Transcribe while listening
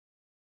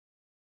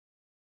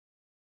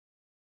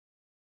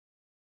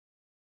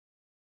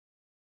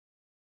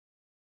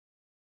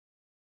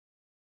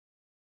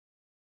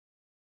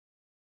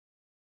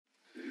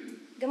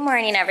Good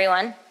morning,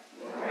 everyone.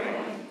 Good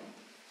morning.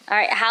 All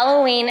right,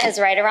 Halloween is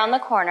right around the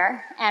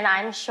corner, and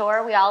I'm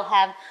sure we all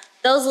have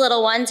those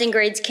little ones in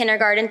grades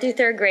kindergarten through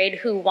third grade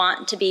who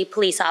want to be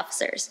police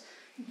officers.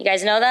 You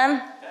guys know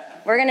them?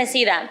 We're gonna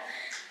see them.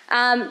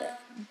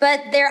 But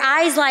their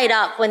eyes light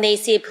up when they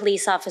see a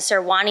police officer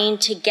wanting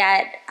to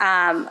get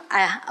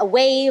a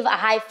wave, a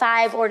high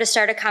five, or to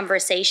start a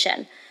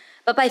conversation.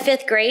 But by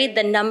fifth grade,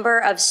 the number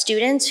of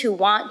students who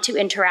want to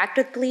interact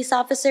with police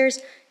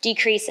officers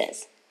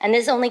decreases. And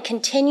this only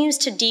continues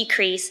to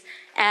decrease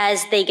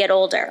as they get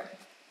older.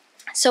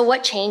 So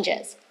what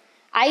changes?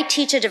 I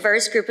teach a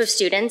diverse group of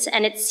students,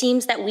 and it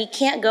seems that we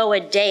can't go a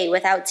day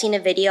without seeing a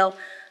video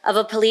of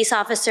a police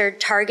officer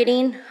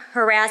targeting,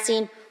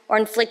 harassing, or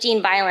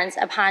inflicting violence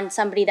upon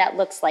somebody that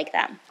looks like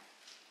them.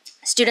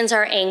 Students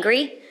are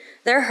angry,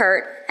 they're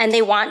hurt, and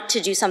they want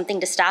to do something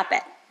to stop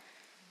it.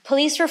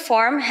 Police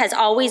reform has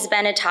always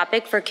been a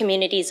topic for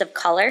communities of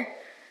color,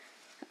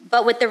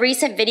 but with the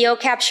recent video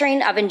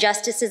capturing of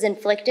injustices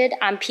inflicted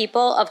on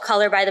people of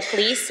color by the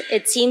police,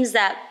 it seems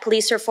that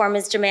police reform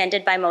is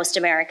demanded by most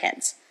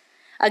Americans.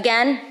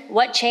 Again,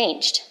 what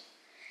changed?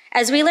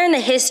 As we learn the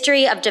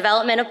history of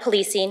development of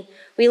policing,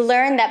 we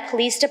learn that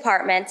police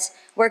departments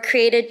were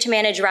created to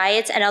manage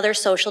riots and other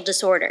social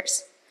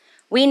disorders.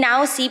 We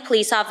now see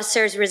police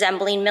officers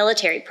resembling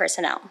military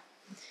personnel.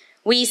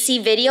 We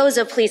see videos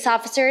of police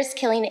officers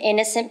killing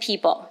innocent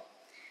people,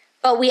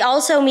 but we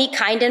also meet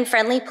kind and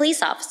friendly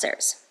police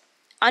officers.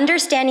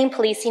 Understanding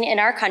policing in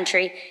our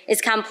country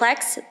is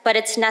complex, but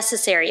it's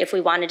necessary if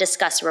we want to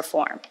discuss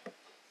reform.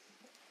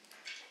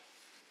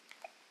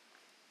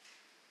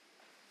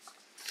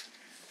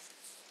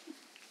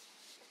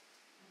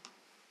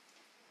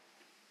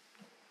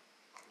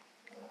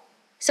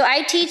 So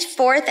I teach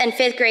 4th and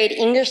 5th grade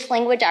English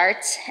language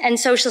arts and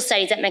social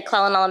studies at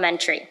McClellan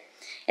Elementary.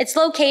 It's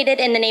located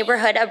in the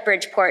neighborhood of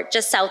Bridgeport,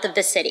 just south of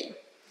the city.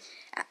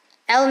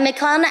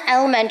 McClellan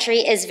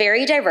Elementary is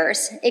very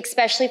diverse,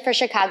 especially for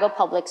Chicago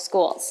public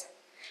schools.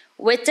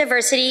 With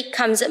diversity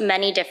comes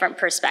many different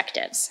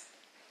perspectives.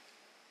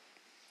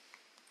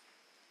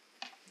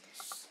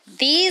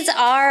 These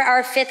are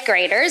our 5th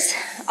graders,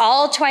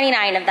 all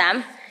 29 of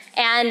them,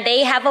 and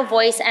they have a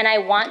voice, and I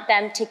want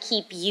them to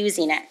keep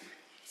using it.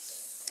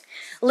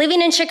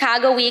 Living in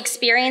Chicago, we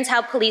experience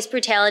how police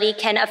brutality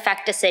can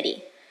affect a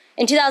city.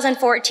 In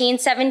 2014,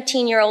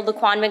 17-year-old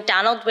Laquan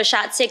McDonald was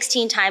shot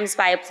 16 times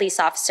by a police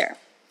officer.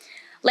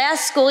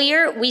 Last school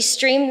year, we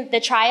streamed the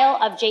trial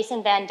of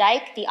Jason Van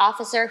Dyke, the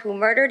officer who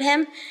murdered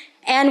him,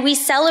 and we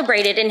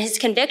celebrated in his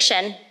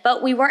conviction,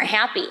 but we weren't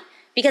happy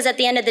because at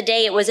the end of the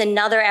day, it was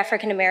another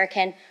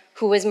African-American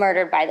who was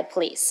murdered by the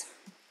police.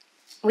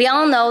 We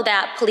all know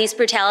that police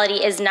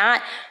brutality is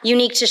not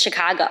unique to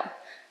Chicago.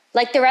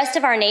 Like the rest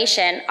of our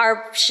nation,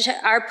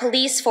 our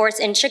police force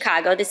in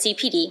Chicago, the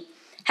CPD,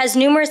 has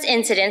numerous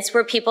incidents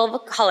where people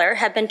of color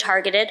have been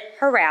targeted,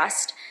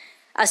 harassed,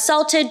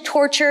 assaulted,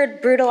 tortured,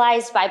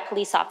 brutalized by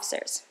police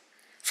officers.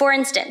 For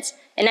instance,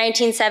 in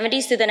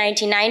 1970s through the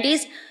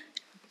 1990s,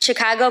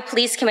 Chicago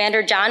Police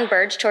Commander John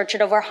Burge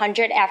tortured over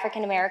 100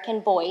 African-American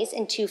boys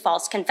in 2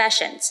 false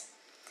confessions.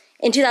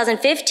 In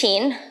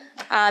 2015,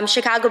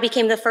 Chicago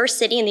became the first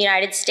city in the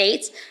United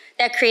States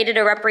that created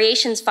a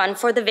reparations fund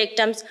for the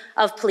victims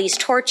of police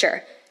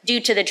torture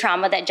due to the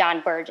trauma that John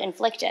Burge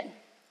inflicted.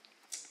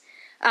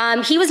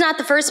 He was not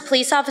the first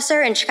police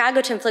officer in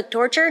Chicago to inflict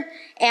torture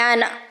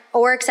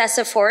or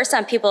excessive force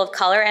on people of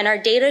color, and our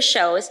data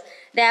shows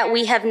that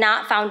we have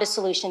not found a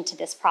solution to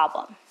this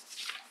problem.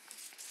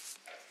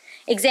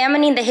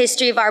 Examining the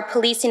history of our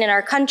policing in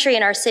our country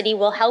and our city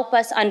will help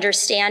us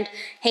understand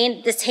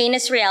this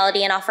heinous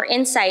reality and offer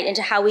insight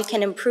into how we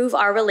can improve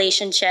our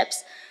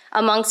relationships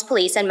amongst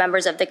police and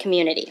members of the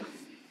community.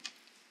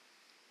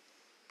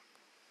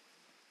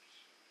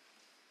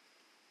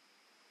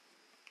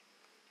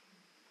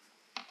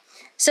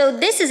 So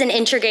this is an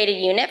integrated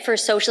unit for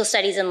social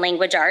studies and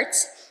language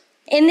arts.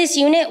 In this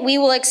unit, we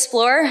will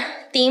explore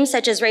themes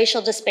such as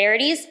racial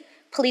disparities,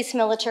 police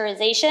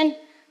militarization,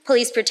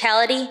 police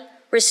brutality,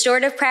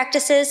 restorative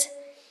practices,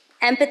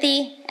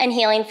 empathy, and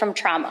healing from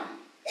trauma.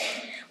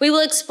 We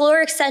will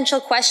explore essential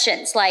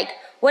questions like,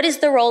 what is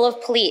the role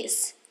of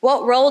police?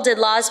 What role did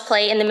laws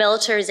play in the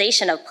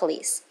militarization of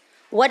police?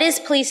 What is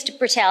police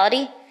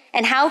brutality?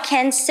 And how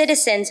can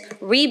citizens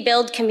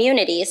rebuild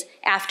communities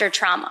after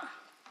trauma?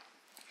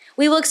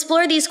 We will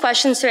explore these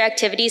questions through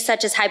activities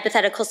such as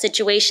hypothetical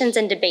situations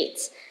and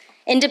debates,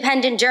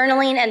 independent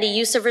journaling, and the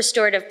use of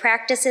restorative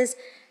practices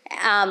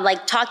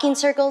like talking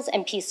circles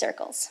and peace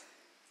circles.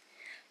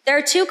 There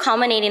are 2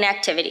 culminating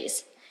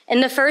activities.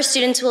 In the first,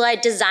 students will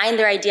design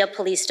their ideal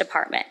police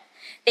department.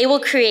 They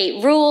will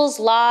create rules,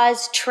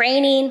 laws,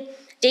 training,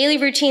 daily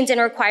routines, and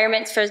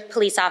requirements for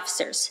police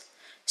officers.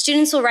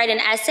 Students will write an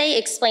essay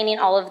explaining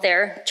all of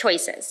their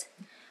choices.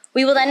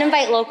 We will then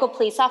invite local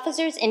police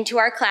officers into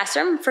our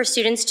classroom for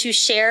students to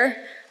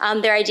share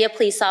their ideal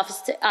police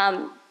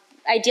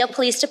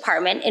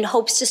department in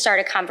hopes to start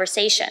a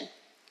conversation.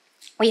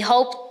 We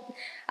hope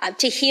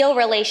to heal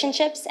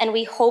relationships, and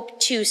we hope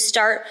to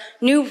start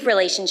new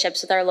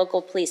relationships with our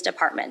local police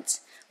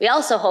departments. We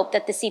also hope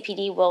that the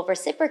CPD will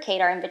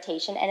reciprocate our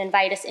invitation and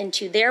invite us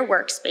into their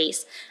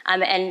workspace,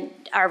 and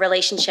our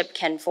relationship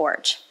can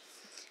forge.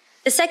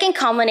 The second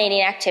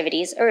culminating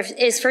activities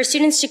is for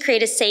students to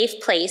create a safe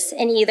place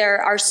in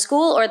either our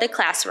school or the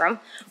classroom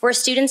where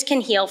students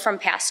can heal from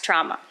past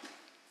trauma.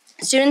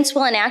 Students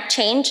will enact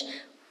change,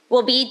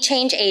 will be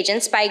change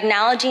agents by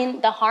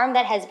acknowledging the harm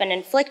that has been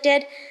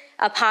inflicted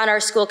upon our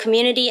school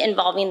community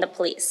involving the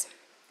police.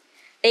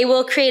 They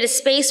will create a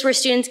space where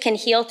students can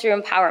heal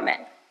through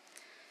empowerment.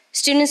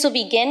 Students will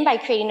begin by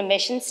creating a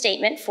mission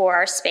statement for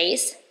our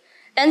space.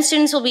 Then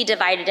students will be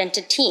divided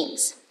into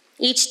teams.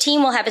 Each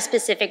team will have a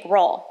specific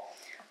role.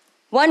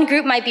 One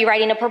group might be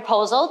writing a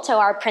proposal to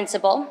our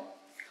principal,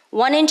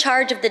 one in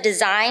charge of the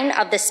design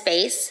of the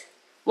space,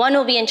 one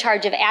will be in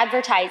charge of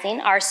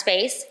advertising our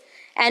space,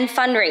 and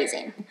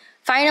fundraising.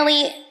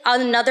 Finally,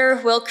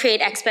 another will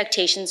create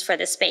expectations for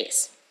the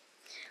space.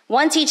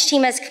 Once each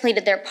team has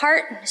completed their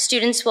part,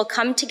 students will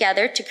come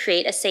together to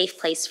create a safe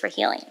place for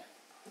healing.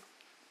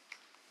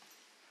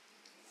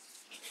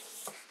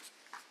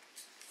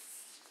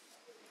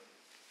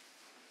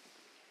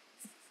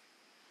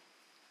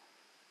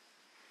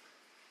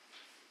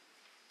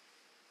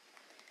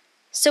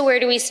 So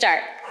where do we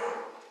start?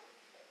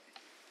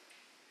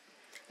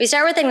 We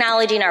start with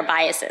acknowledging our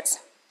biases.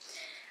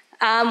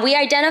 We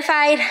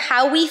identified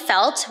how we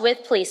felt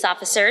with police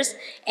officers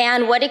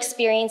and what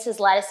experiences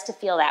led us to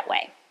feel that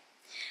way.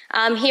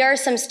 Here are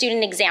some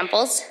student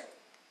examples.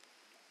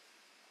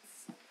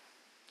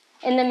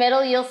 In the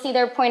middle, you'll see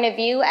their point of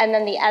view, and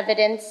then the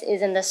evidence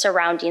is in the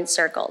surrounding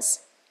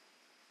circles.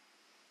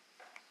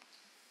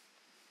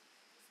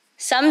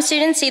 Some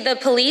students see the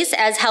police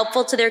as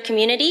helpful to their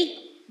community,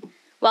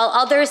 while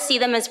others see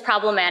them as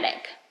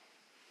problematic.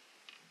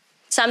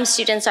 Some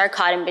students are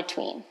caught in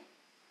between.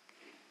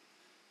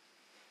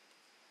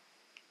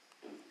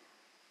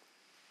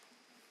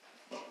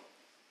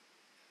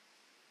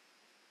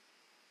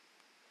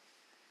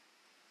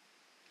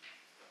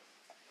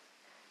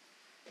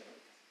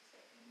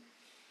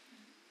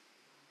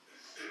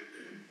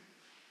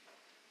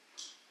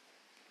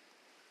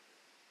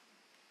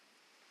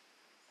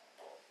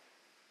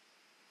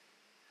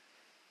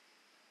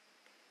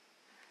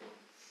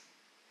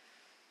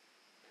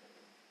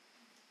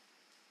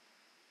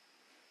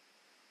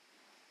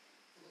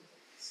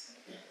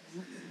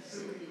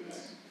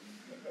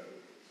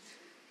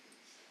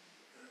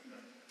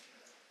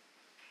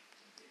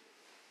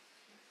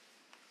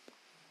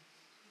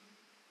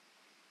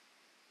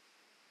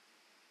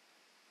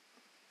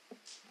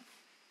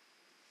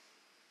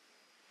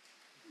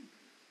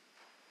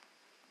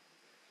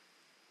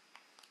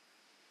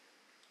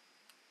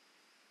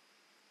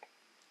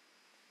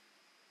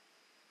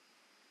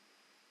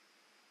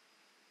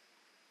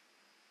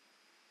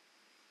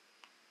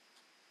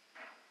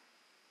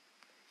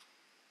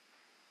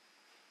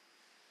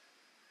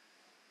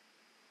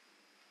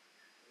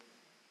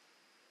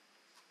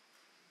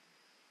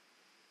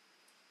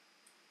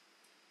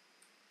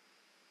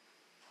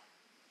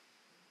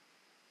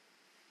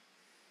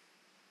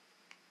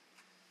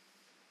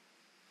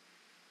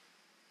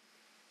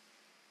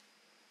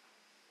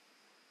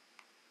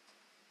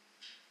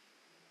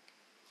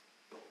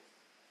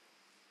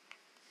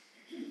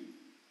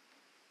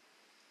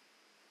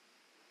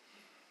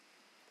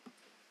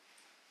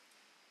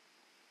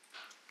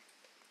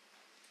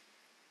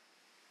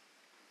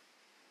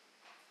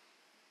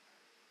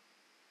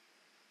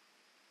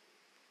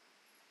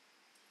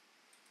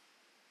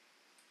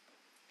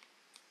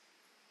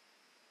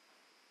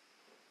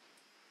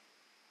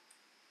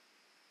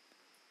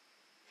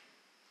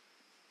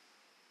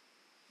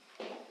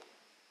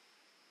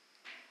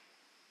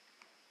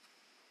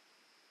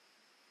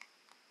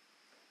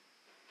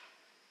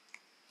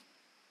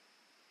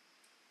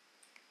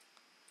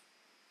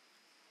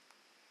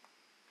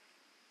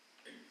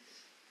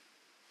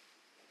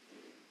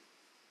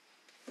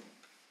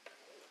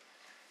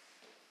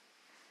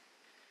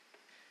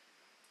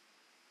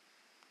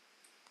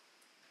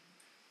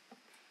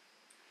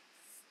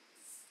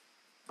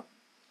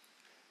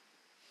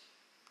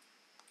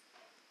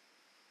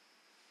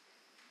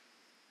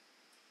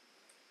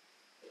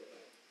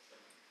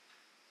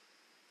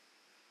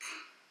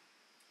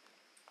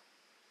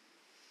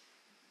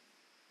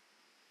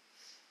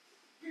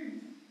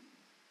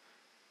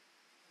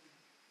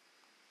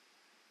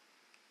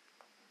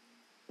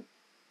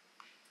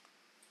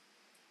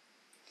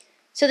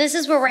 So this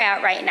is where we're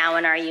at right now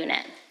in our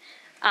unit.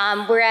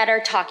 We're at our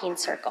talking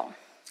circle.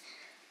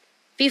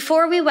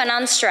 Before we went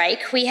on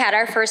strike, we had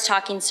our first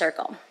talking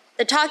circle.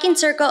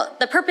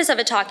 The purpose of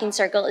a talking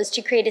circle is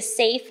to create a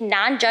safe,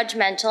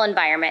 non-judgmental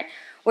environment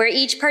where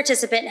each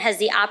participant has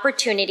the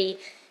opportunity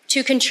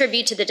to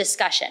contribute to the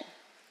discussion.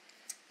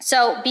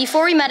 So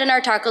before we met in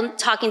our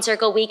talking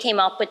circle, we came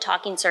up with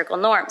talking circle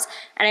norms,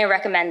 and I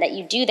recommend that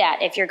you do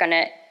that if you're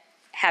gonna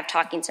have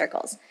talking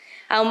circles.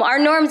 Our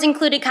norms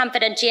included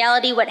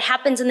confidentiality. What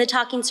happens in the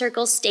talking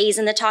circle stays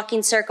in the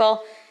talking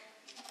circle.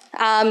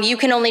 You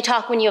can only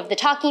talk when you have the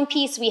talking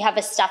piece. We have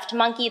a stuffed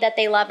monkey that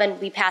they love,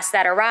 and we pass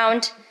that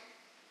around.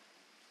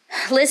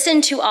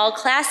 Listen to all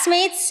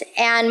classmates,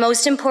 and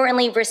most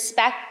importantly,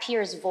 respect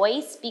peers'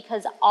 voice,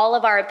 because all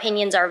of our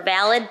opinions are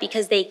valid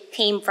because they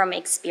came from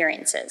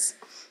experiences.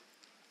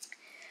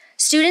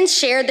 Students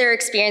shared their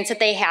experience that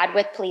they had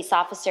with police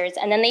officers,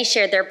 and then they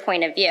shared their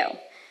point of view.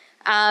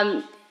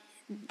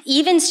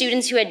 Even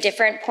students who had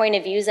different point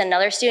of views than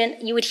another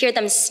student, you would hear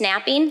them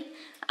snapping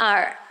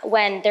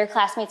when their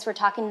classmates were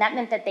talking. That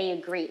meant that they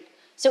agreed.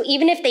 So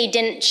even if they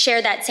didn't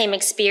share that same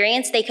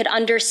experience, they could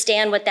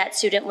understand what that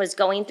student was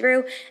going through.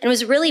 And it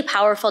was really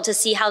powerful to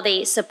see how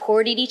they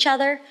supported each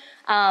other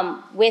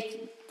with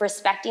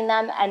respecting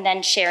them and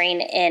then sharing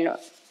in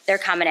their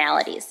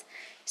commonalities.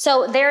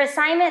 So their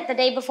assignment the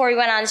day before we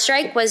went on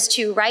strike was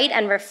to write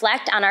and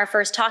reflect on our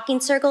first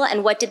talking circle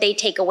and what did they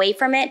take away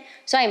from it.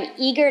 So I'm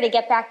eager to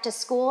get back to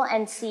school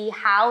and see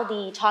how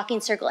the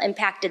talking circle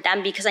impacted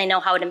them, because I know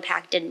how it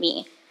impacted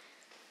me.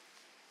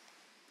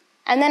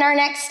 And then our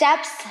next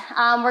steps,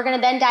 we're going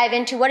to then dive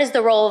into what is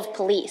the role of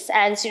police,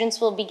 and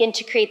students will begin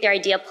to create their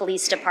idea of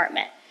police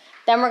department.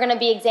 Then we're going to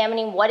be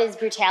examining what is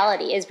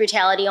brutality. Is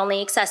brutality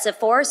only excessive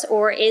force,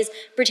 or is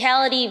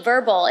brutality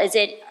verbal? Is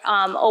it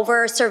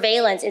over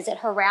surveillance? Is it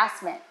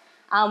harassment?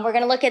 We're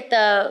going to look at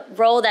the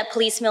role that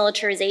police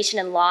militarization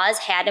and laws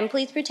had in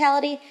police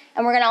brutality,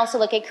 and we're going to also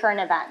look at current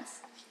events.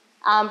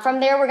 From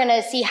there, we're going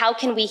to see how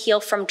can we heal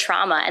from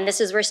trauma, and this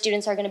is where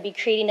students are going to be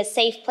creating a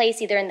safe place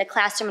either in the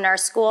classroom in our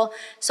school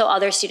so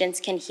other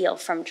students can heal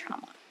from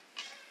trauma.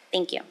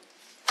 Thank you.